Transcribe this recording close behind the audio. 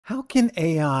How can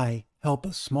AI help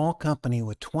a small company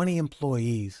with 20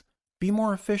 employees be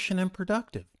more efficient and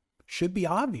productive? Should be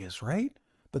obvious, right?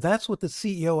 But that's what the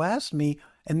CEO asked me,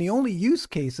 and the only use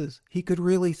cases he could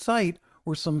really cite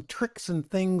were some tricks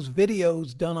and things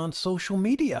videos done on social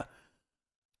media.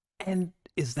 And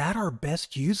is that our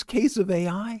best use case of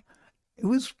AI? It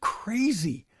was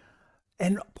crazy.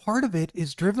 And part of it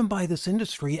is driven by this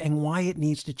industry and why it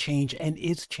needs to change and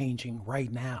is changing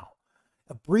right now.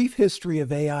 A brief history of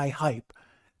AI hype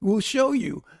will show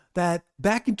you that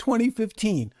back in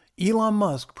 2015, Elon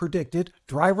Musk predicted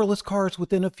driverless cars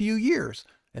within a few years,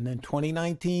 and then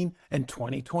 2019 and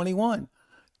 2021.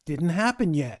 Didn't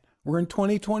happen yet. We're in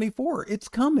 2024. It's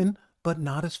coming, but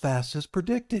not as fast as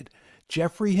predicted.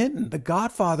 Jeffrey Hinton, the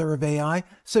godfather of AI,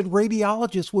 said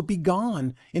radiologists would be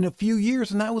gone in a few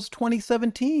years, and that was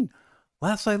 2017.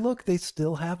 Last I looked, they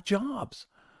still have jobs.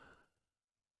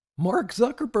 Mark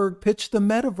Zuckerberg pitched the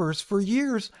metaverse for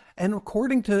years, and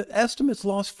according to estimates,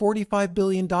 lost $45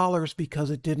 billion because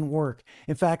it didn't work.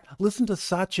 In fact, listen to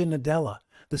Satya Nadella,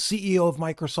 the CEO of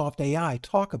Microsoft AI,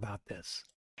 talk about this.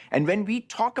 And when we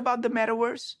talk about the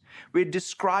metaverse, we're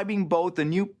describing both a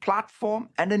new platform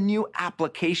and a new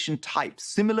application type,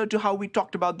 similar to how we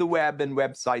talked about the web and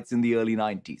websites in the early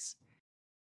 90s.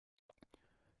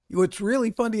 What's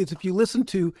really funny is if you listen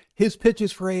to his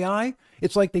pitches for AI,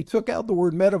 it's like they took out the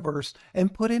word metaverse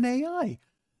and put in AI.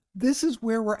 This is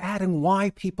where we're at and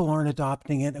why people aren't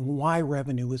adopting it and why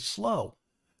revenue is slow.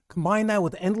 Combine that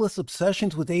with endless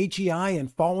obsessions with AGI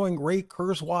and following Ray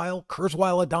Kurzweil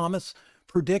Adamus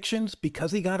predictions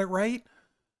because he got it right,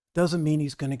 doesn't mean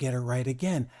he's going to get it right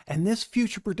again. And this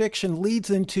future prediction leads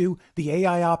into the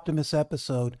AI Optimist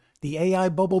episode. The AI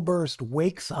bubble burst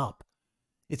wakes up.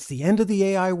 It's the end of the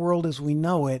AI world as we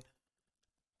know it.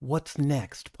 What's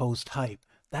next post-hype?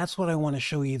 That's what I want to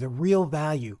show you, the real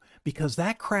value, because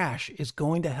that crash is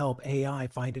going to help AI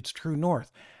find its true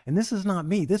north. And this is not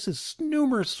me. This is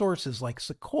numerous sources like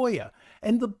Sequoia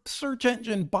and the search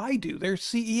engine Baidu, their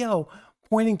CEO,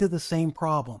 pointing to the same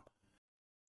problem.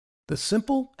 The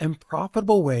simple and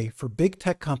profitable way for big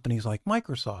tech companies like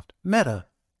Microsoft, Meta,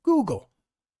 Google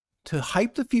to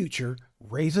hype the future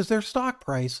raises their stock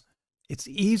price. It's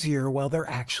easier while they're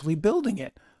actually building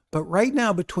it. But right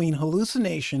now, between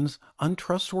hallucinations,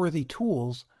 untrustworthy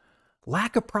tools,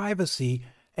 lack of privacy,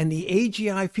 and the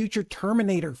AGI future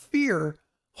Terminator fear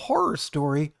horror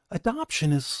story,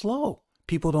 adoption is slow.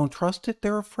 People don't trust it.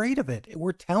 They're afraid of it.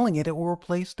 We're telling it will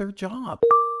replace their job.